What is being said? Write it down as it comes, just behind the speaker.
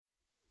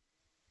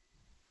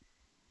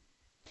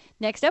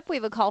Next up, we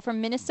have a call from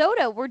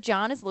Minnesota where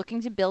John is looking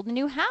to build a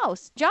new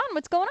house. John,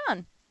 what's going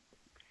on?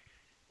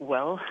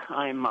 Well,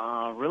 I'm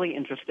really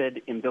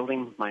interested in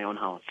building my own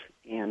house,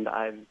 and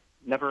I've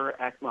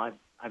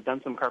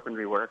done some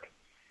carpentry work.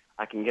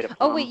 I can get a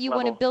Oh, wait, plumb you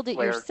want to level build it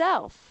flare.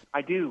 yourself?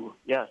 I do,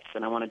 yes,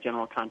 and I want to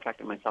general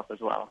contract it myself as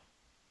well.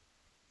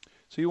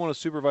 So you want to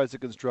supervise the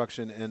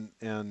construction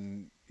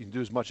and you can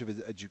do as much of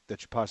it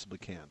that you possibly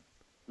can.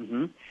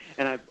 Mm-hmm.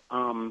 And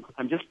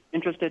I'm just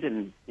interested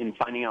in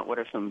finding out what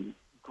are some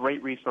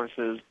great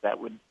resources that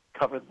would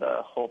cover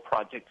the whole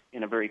project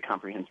in a very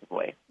comprehensive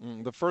way.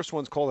 The first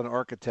one's called an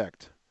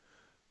architect.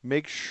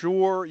 Make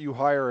sure you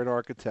hire an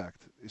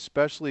architect,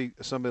 especially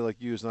somebody like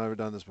you who's never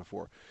done this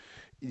before.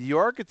 The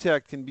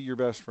architect can be your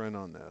best friend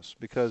on this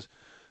because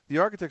the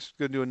architect's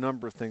going to do a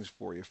number of things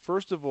for you.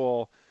 First of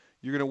all,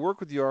 you're going to work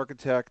with the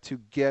architect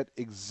to get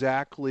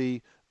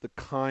exactly the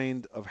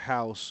kind of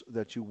house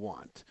that you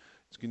want.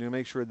 It's going to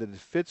make sure that it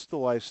fits the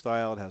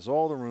lifestyle, it has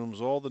all the rooms,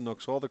 all the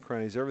nooks, all the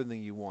crannies,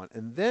 everything you want.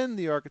 And then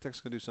the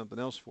architect's going to do something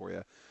else for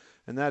you,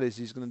 and that is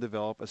he's going to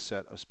develop a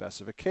set of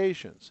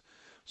specifications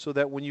so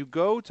that when you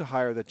go to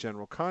hire that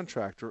general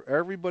contractor,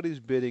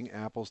 everybody's bidding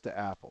apples to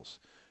apples.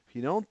 If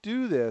you don't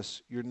do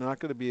this, you're not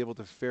going to be able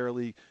to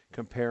fairly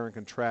compare and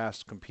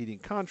contrast competing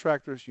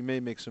contractors. You may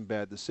make some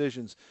bad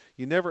decisions.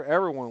 You never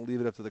ever want to leave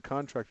it up to the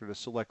contractor to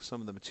select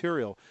some of the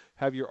material.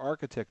 Have your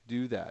architect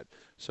do that.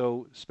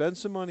 So spend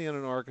some money on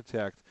an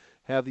architect.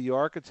 Have the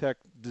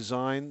architect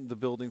design the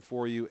building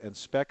for you and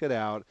spec it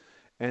out.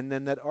 And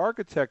then that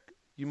architect,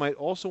 you might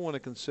also want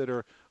to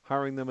consider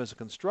hiring them as a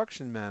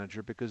construction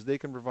manager because they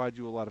can provide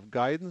you a lot of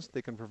guidance.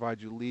 They can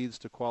provide you leads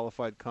to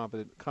qualified,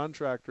 competent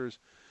contractors.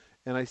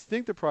 And I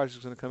think the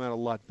project's going to come out a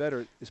lot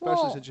better,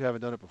 especially since you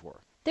haven't done it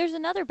before. There's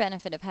another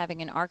benefit of having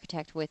an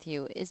architect with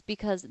you is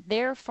because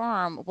their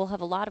firm will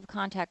have a lot of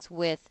contacts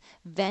with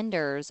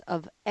vendors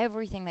of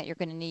everything that you're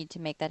going to need to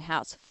make that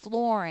house.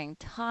 Flooring,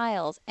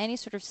 tiles, any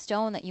sort of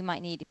stone that you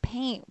might need,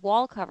 paint,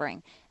 wall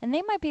covering. And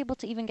they might be able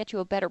to even get you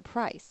a better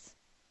price.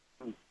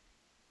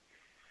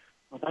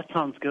 Well, that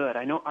sounds good.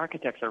 I know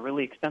architects are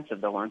really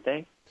expensive, though, aren't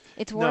they?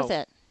 It's worth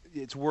it.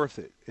 It's worth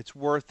it. It's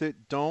worth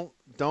it. Don't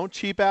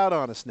cheap out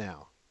on us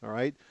now. All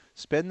right,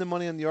 spend the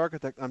money on the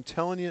architect. I'm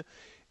telling you,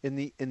 in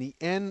the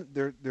end,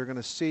 they're going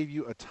to save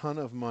you a ton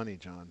of money,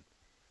 John.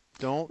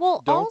 Don't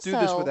do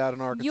this without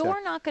an architect.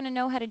 You're not going to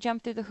know how to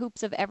jump through the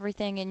hoops of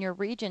everything in your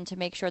region to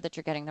make sure that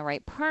you're getting the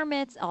right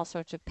permits, all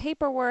sorts of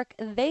paperwork.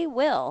 They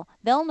will.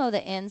 They'll know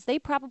the ins. They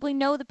probably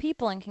know the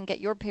people and can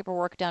get your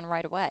paperwork done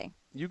right away.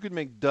 You could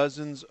make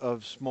dozens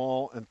of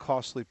small and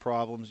costly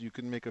problems. You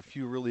can make a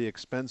few really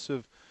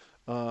expensive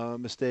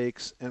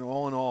mistakes, and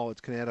all in all, it's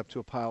going to add up to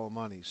a pile of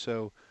money.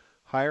 So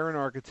hire an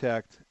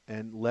architect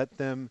and let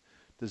them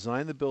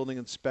design the building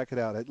and spec it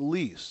out. At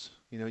least,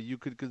 you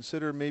could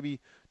consider maybe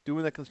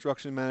doing that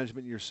construction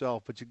management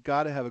yourself, but you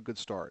got to have a good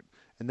start,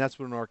 and that's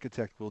what an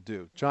architect will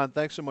do. John,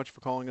 thanks so much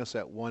for calling us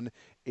at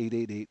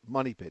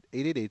 1-888-MONEYPIT,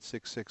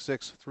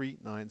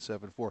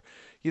 888-666-3974.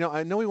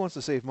 I know he wants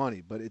to save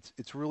money, but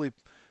it's really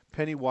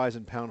penny wise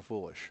and pound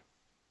foolish.